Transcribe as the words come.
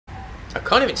I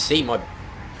can't even see my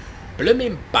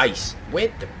blooming base.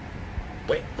 Where's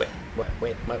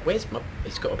my...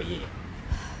 It's got to be here.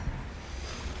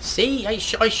 See, I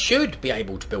should be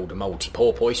able to build a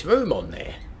multi-porpoise room on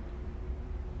there.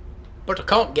 But I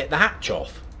can't get the hatch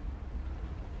off.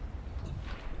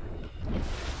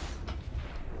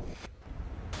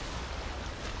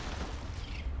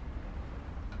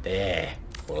 There.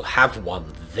 We'll have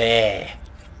one there.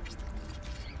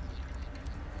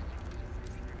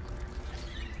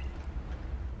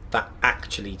 That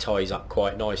actually ties up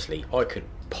quite nicely. I could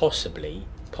possibly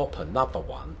pop another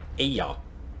one here.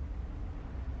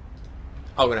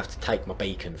 I'm going to have to take my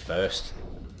beacon first.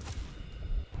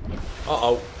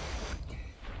 Uh-oh.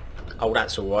 Oh,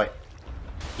 that's alright.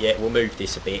 Yeah, we'll move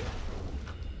this a bit.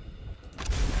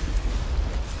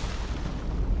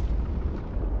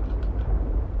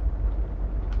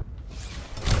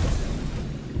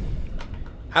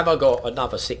 Have I got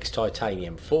another 6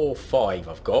 titanium? 4, 5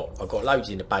 I've got. I've got loads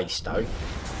in the base though.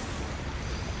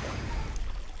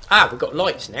 Ah, we've got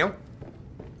lights now.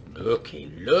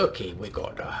 Looky, looky, we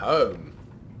got the home.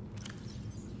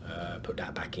 Put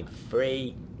that back in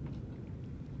 3.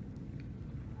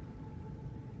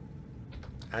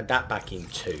 And that back in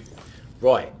 2.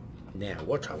 Right, now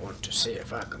what I want to see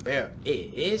if I can bear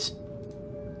is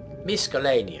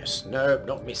miscellaneous. No,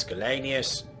 not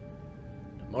miscellaneous.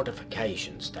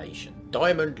 Modification station.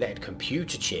 Diamond lead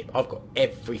computer chip. I've got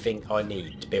everything I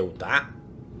need to build that.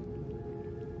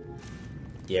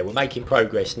 Yeah, we're making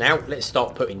progress now. Let's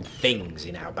start putting things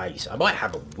in our base. I might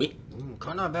have a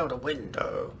can I build a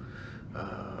window?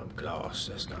 Glass.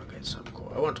 Let's go get some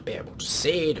core. I want to be able to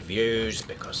see the views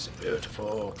because they're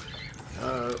beautiful.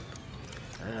 Nope.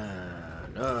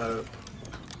 Nope.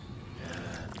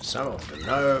 Some of them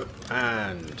nope.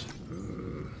 And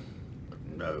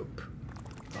nope.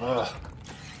 Oh,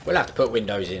 we'll have to put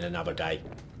windows in another day.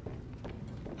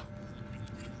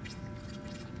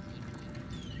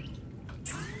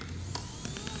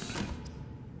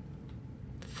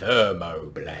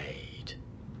 Thermoblade.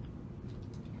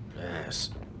 Yes.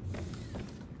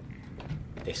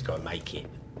 This got to make it.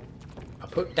 I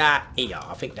put that here.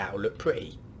 I think that will look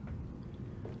pretty.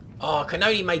 Oh, I can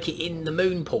only make it in the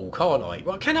moon pool, can't I?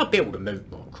 Well, can I build a moon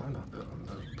pool? Can I build a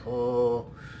moon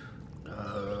pool?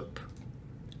 Nope.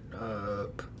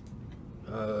 Nope.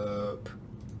 Nope.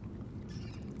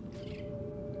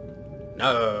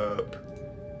 Nope.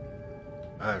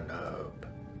 Oh, nope.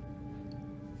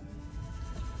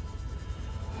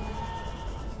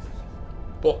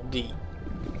 What the...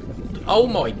 Oh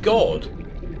my god!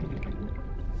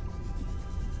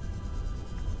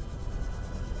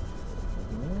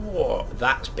 What?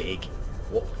 That's big.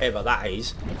 Whatever that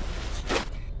is.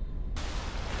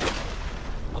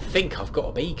 I think I've got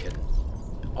a beacon.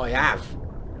 I have.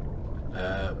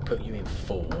 Put you in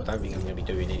 4. I don't think I'm going to be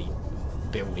doing any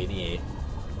building here.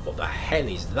 What the hell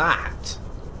is that?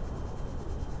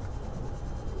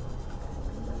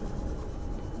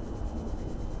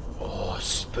 Oh,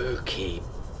 spooky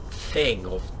thing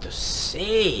of the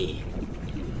sea.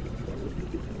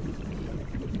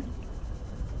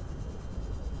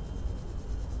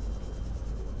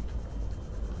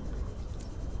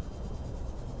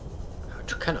 How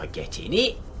can I get in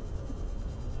it?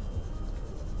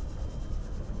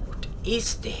 What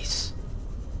is this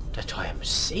that I am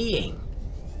seeing?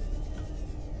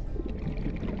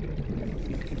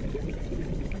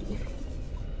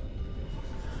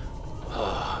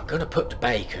 Oh, I'm gonna put the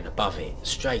bacon above it,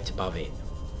 straight above it.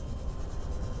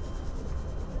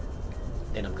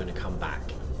 Then I'm gonna come back.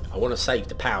 I want to save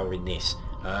the power in this.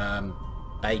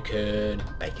 Bacon,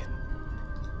 bacon.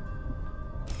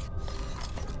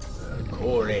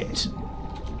 Call it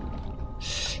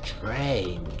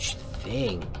strange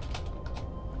thing.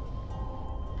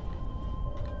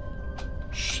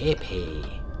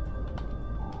 Chippie.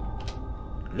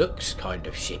 Looks kind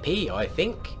of shippy, I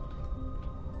think.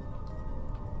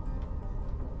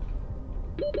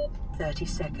 30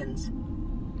 seconds.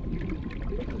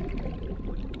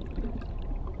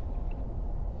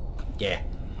 Yeah.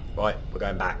 Right, we're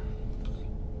going back.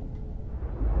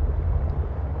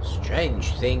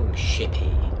 Strange thing,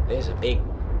 Chippie. There's a big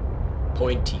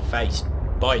pointy-faced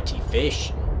bitey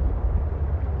fish.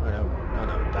 I don't want none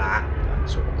of that.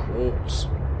 That's all quartz.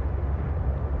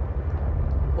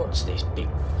 What's this big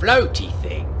floaty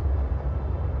thing?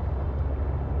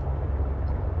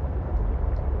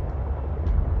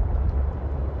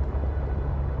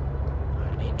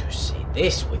 I need to see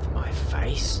this with my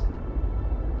face.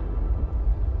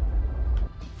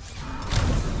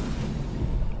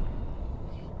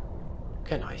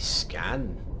 Can I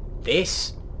scan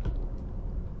this?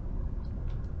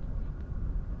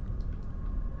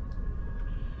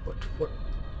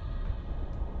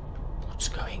 What's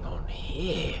going on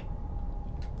here?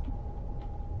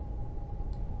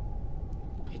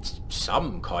 It's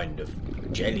some kind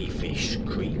of jellyfish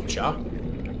creature.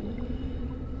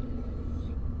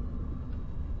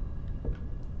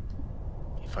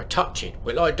 If I touch it,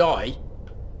 will I die?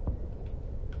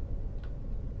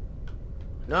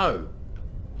 No.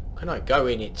 Can I go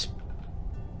in its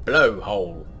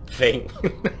blowhole thing?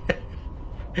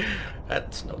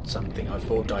 That's not something I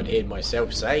thought I'd hear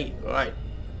myself say. Right.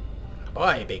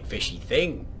 Bye, big fishy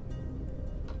thing.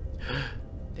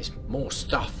 There's more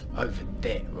stuff over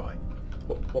there. Right.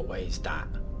 What way is that?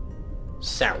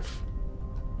 South.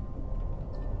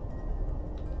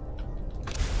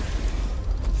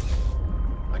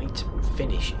 I need to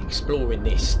finish exploring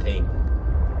this thing.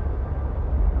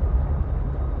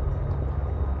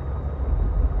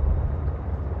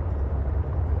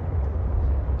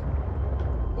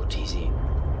 What is it?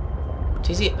 What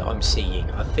is it that I'm seeing?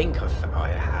 I think I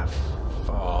have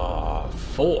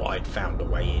thought I'd found a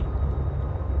way in.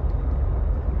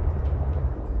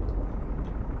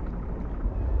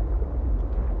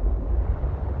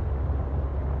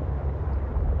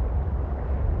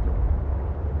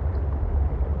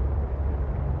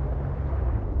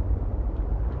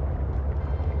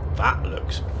 That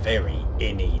looks very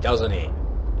inny, doesn't it?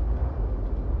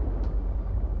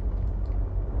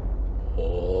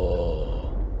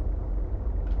 Oh.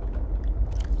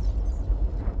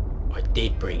 I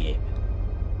did bring it.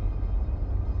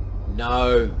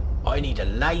 No, I need a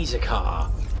laser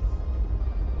cutter.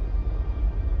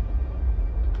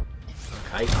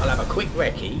 Okay, I'll have a quick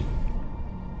recce.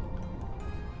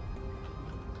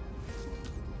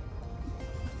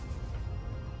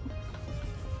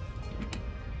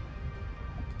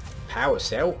 Power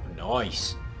cell,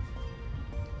 nice.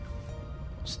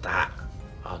 What's that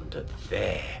under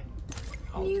there?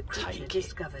 I'll New creature take it.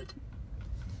 discovered.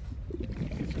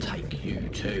 Take you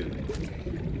too.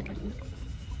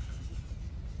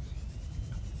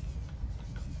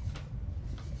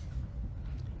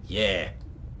 Yeah,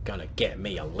 gonna get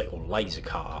me a little laser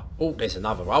cutter. Oh, there's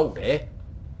another hole there.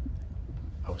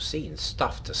 I was seeing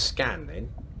stuff to scan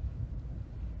then.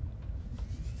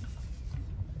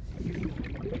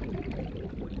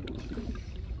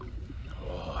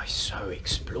 Oh, it's so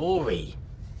explory.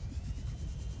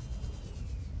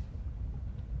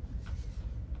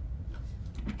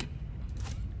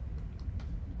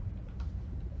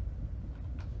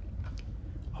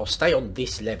 I'll stay on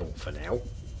this level for now.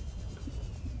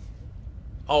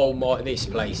 Oh my, this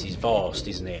place is vast,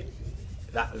 isn't it?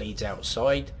 That leads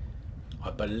outside,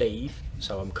 I believe,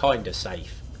 so I'm kind of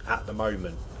safe at the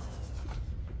moment.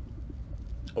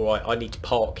 Alright, I need to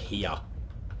park here.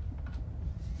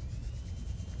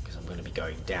 Because I'm going to be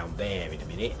going down there in a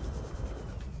minute.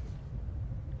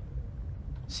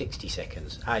 60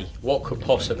 seconds. Hey, what could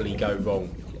possibly go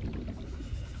wrong?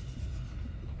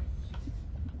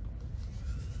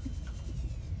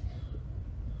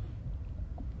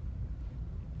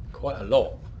 Quite a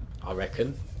lot, I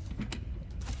reckon.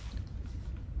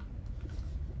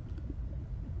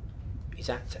 Is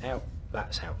that out?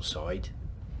 That's outside.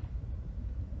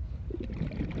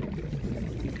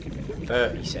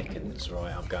 30 seconds.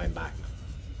 Right, I'm going back.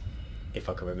 If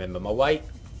I can remember my way.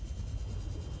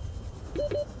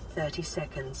 30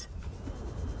 seconds.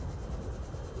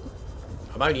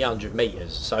 I'm only 100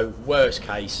 metres, so worst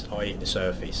case, I hit the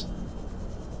surface.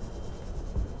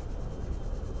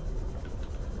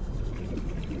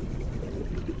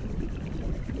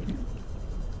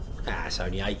 That's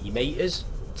only 80 metres.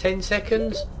 10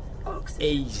 seconds. Oxygen.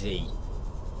 Easy.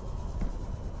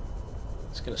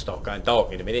 It's going to start going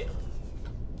dark in a minute.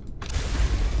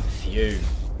 Phew.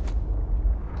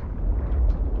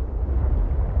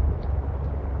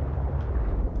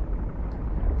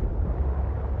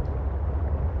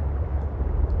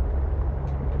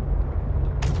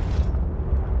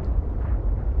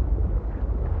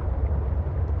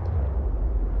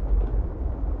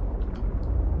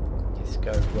 Let's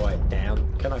go right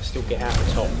down. Can I still get out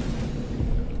the top?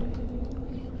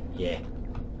 Yeah.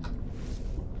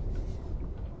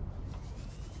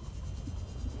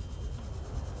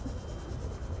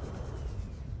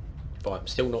 But I'm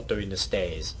still not doing the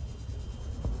stairs.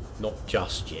 Not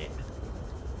just yet.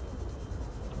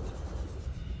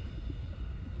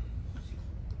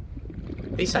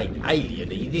 This ain't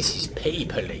alien-y, this is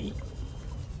people-y.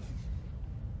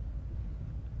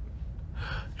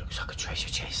 Looks like a treasure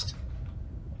chest.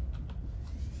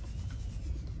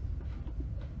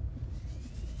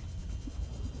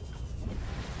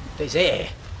 There's air.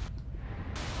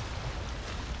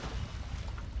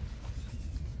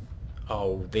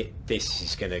 Oh, this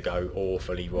is going to go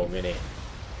awfully wrong, isn't it?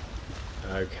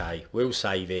 Okay, we'll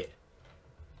save it.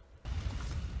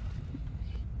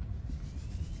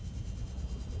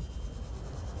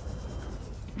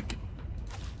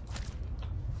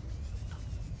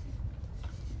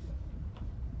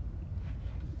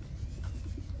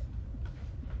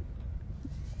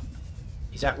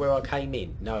 Is that where I came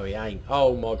in? No, it ain't.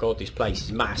 Oh my god, this place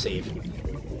is massive.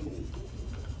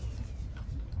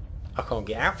 I can't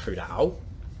get out through that hole.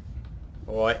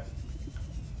 Alright.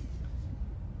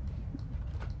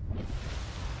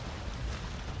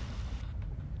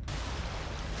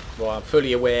 Right, I'm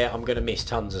fully aware I'm going to miss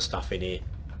tons of stuff in here.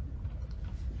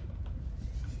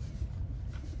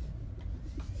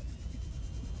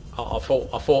 I thought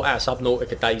our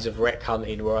Subnautica days of wreck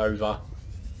hunting were over.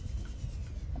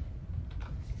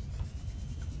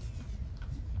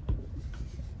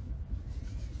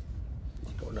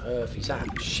 What on earth is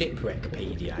that? Shipwreck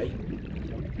PDA?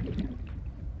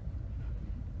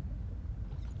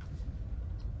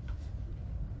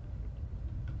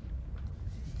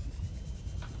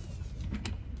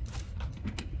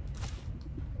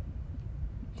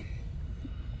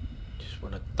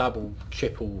 Want to double,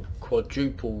 triple,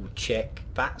 quadruple check.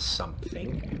 That's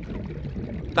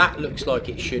something. That looks like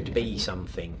it should be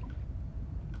something.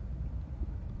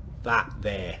 That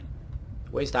there.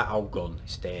 Where's that hole gone?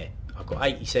 It's there. I've got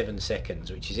 87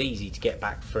 seconds, which is easy to get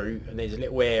back through. And there's a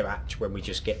little air hatch when we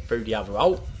just get through the other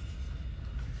hole.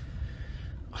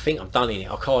 I think I'm done in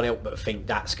it. I can't help but think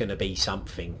that's going to be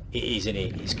something. It is, isn't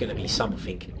it? It's going to be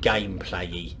something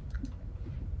gameplay-y.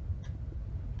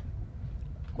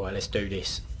 Right, let's do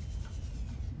this.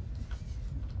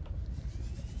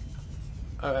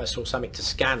 Oh, I saw something to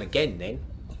scan again then.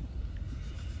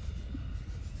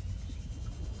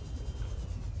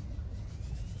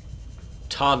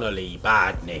 Tunnely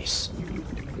badness.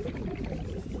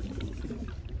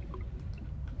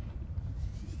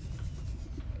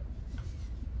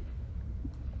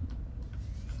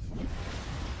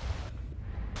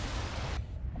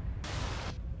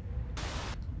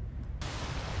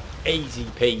 Easy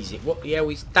peasy. What the hell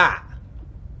is that?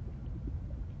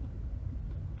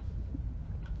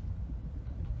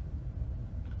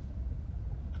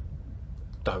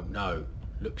 Don't know.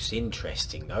 Looks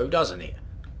interesting though, doesn't it?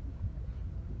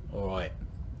 Alright.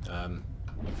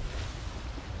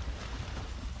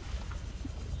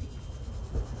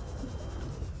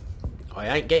 I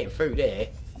ain't getting through there.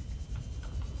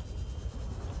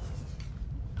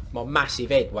 My massive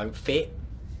head won't fit.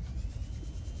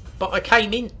 But I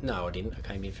came in... No, I didn't. I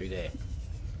came in through there.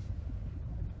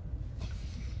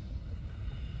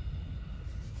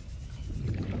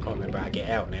 I can't remember how to get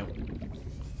out now.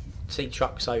 See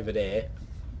trucks over there.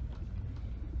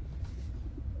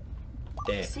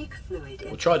 There.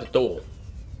 We'll try the door.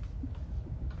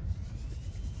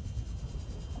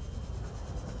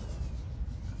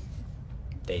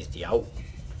 There's the hole.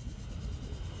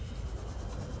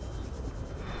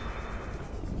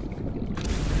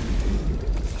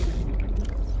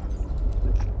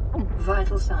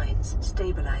 Vital signs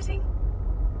stabilizing.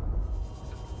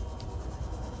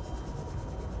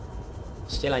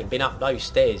 Still ain't been up those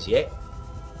stairs yet.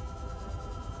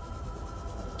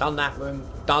 Done that room,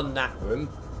 done that room.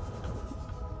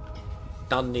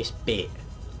 Done this bit.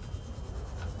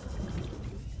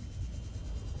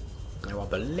 Now I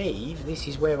believe this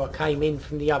is where I came in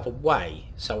from the other way.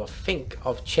 So I think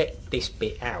I've checked this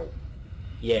bit out.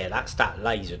 Yeah, that's that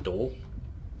laser door.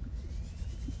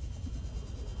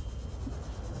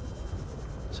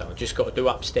 So I've just got to do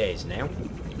upstairs now.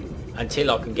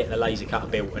 Until I can get the laser cutter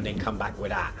built and then come back with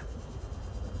that.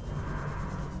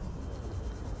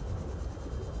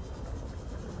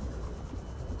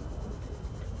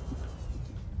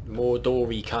 More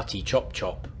doory cutty chop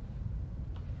chop.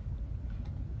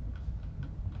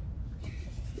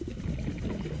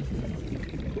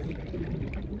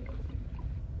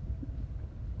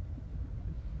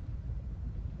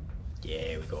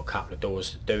 Yeah, we've got a couple of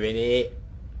doors to do in here.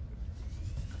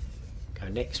 Go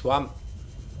next one.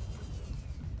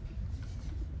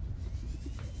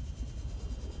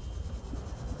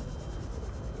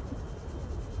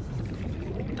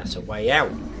 That's a way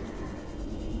out.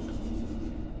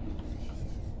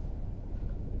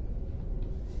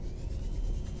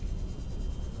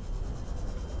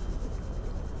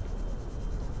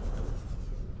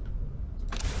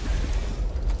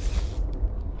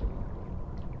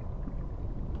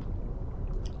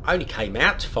 I only came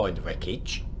out to find the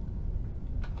wreckage.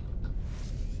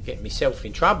 Getting myself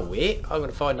in trouble here. I'm going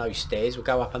to find those stairs. We'll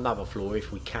go up another floor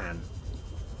if we can.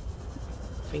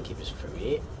 I think it was through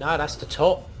here. No, that's the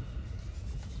top.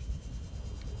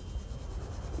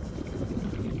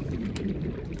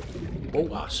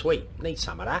 Water, sweet. Need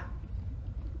some of that.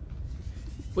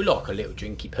 We like a little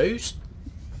drinky poos.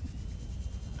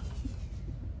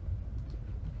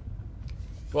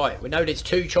 Right, we know there's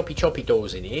 2 choppy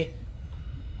doors in here.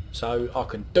 So I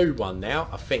can do one now,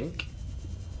 I think.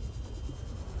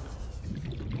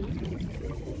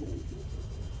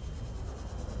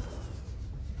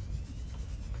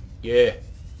 Yeah.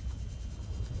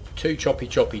 2 choppy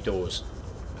doors.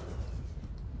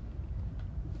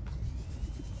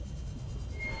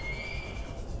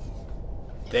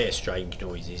 They're strange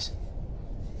noises.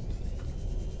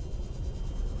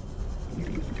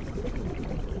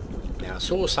 Now I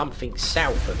saw something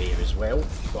south of here as well,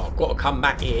 but I've got to come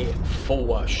back here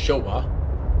for sure.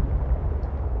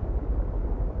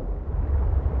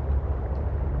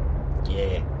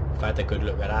 Yeah, I've had a good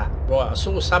look at that. Right, I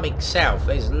saw something south.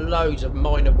 There's loads of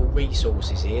mineable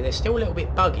resources here. They're still a little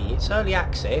bit buggy. It's early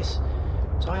access,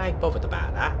 so I ain't bothered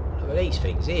about that. Look at these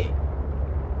things here.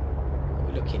 What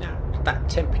are we looking at? That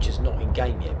temperature's not in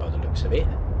game yet by the looks of it.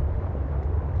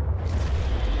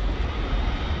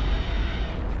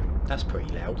 That's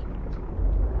pretty loud.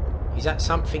 Is that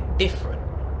something different?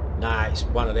 Nah, it's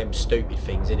one of them stupid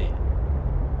things, isn't it?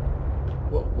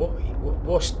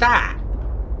 What's that?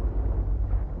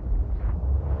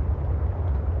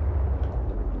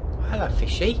 Hello,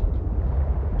 fishy.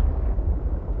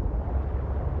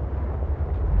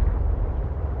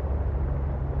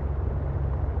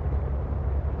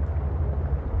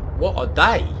 What are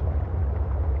they?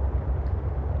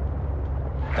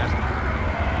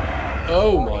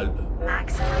 Oh my...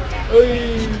 Maximum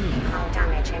damage. Hull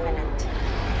damage imminent.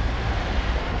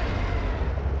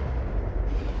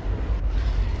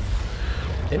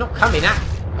 They're not coming at...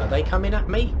 Are they coming at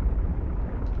me?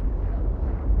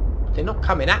 They're not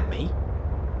coming at me.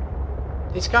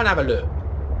 Let's go and have a look.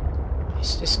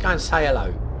 Let's go and say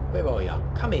hello. Where are you?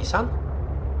 Come here, son.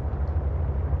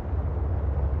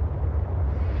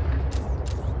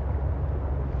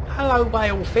 Hello,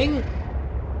 whale thing.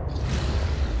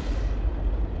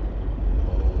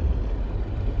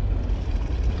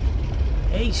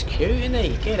 He's cute, isn't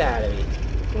he? Get out of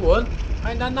it. Go on.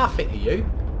 I ain't done nothing to you.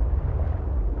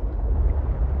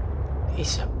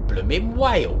 It's a blooming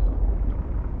whale.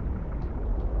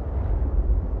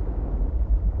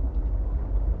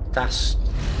 That's...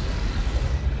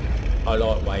 I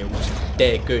like whales.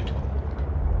 They're good.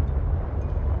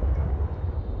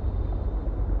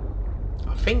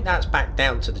 I think that's back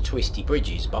down to the twisty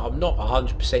bridges, but I'm not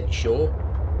 100% sure.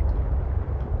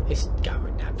 Let's go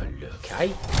and have a look, eh?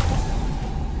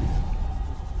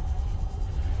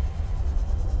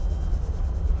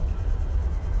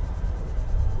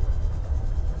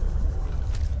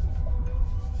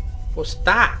 What's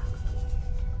that?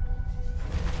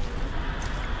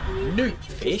 Newt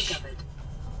fish?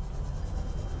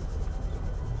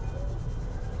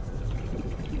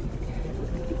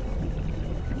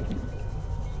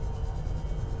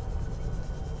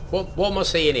 What am I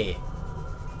seeing here?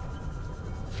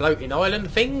 Floating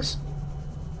island things?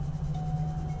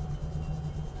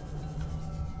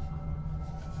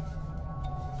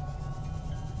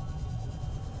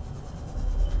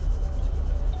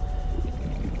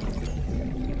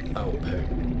 Oh, poo.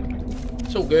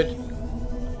 It's all good.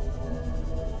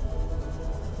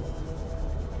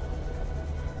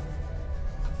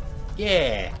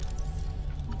 Yeah.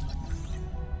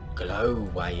 Glow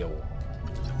whale.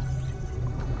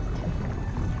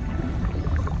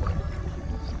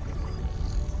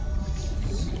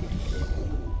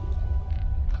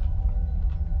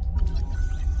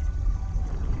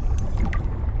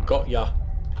 Got ya.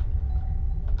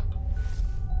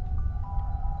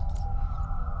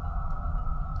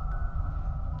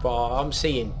 But I'm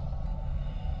seeing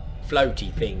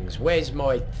floaty things. Where's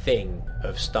my thing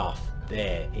of stuff?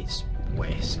 There, it's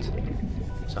west.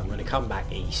 So I'm going to come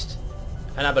back east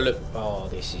and have a look. Oh,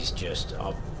 this is just...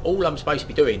 all I'm supposed to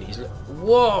be doing is...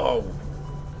 Whoa!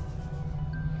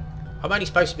 I'm only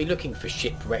supposed to be looking for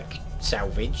shipwreck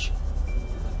salvage.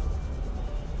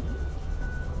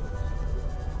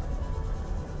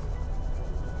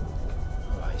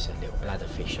 Oh, it's a little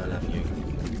bladderfish, I love you.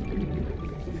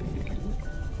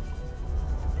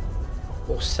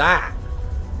 What's that?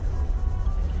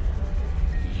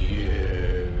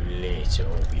 You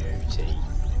little beauty.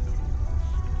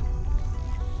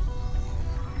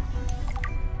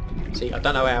 See, I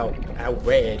don't know how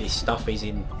rare this stuff is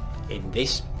in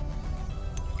this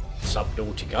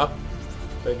Subnautica,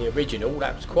 but in the original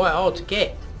that was quite hard to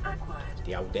get.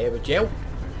 The old aerogel.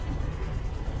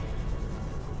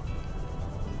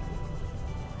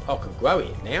 I can grow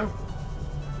it now.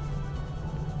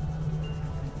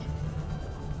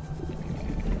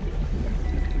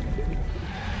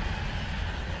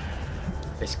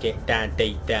 Let's get down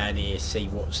deep down here, see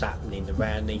what's happening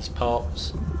around these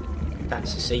parts.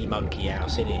 That's a sea monkey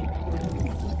house, isn't it?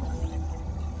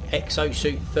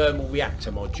 Exosuit thermal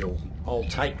reactor module. I'll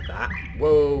take that.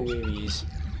 Whoa, here he is.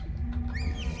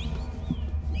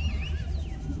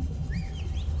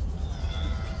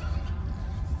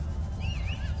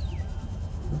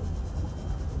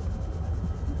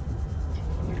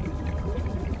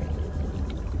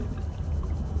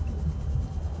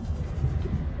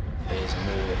 There's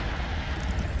more.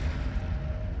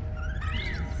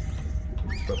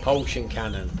 Propulsion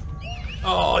cannon.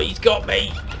 Oh, he's got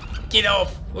me! Get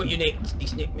off! What you nicked?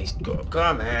 He's nicked me.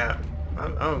 Come out.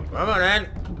 Come on then.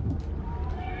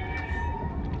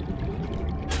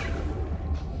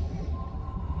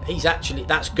 He's actually,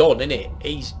 that's gone, isn't it?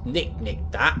 He's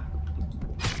nicked that.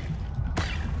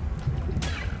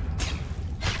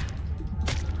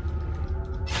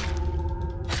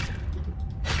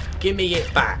 Give me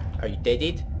it back. Are you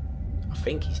deaded? I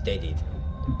think he's deaded.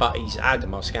 But he's add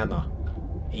my scanner.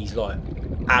 He's like,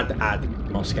 add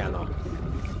my scanner.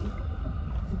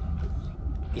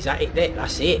 Is that it there?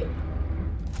 That's it.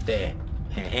 There.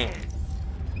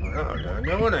 No,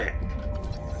 on it.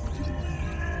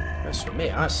 That's for me.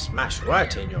 I smash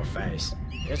right in your face.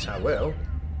 Yes, I will.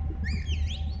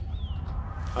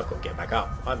 I've got to get back up.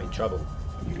 I'm in trouble.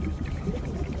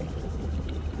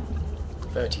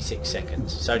 36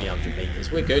 seconds. It's only 100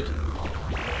 meters. We're good.